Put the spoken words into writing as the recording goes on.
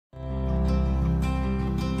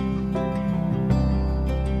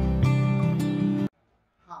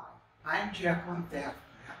I'm Jaquelyn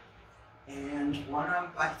Pfaff-Pratt, and one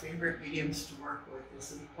of my favorite mediums to work with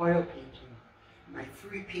is an oil painting. My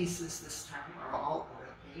 3 pieces this time are all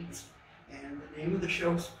oil paints, and the name of the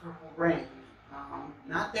show is Purple Rain.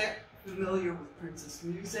 Not that familiar with Princess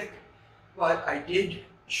music, but I did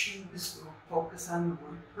choose to focus on the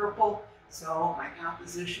word purple, so my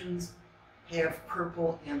compositions have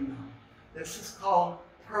purple in them. This is called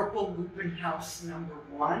Purple Lupin House number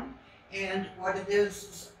 1, and what it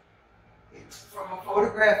is it's from a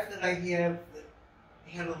photograph that I have that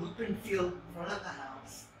had a lupin field in front of the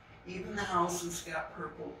house. Even the house has got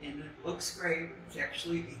purple in it. It looks gray, but it's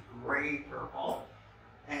actually a gray purple.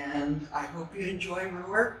 And I hope you enjoy my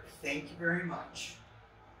work. Thank you very much.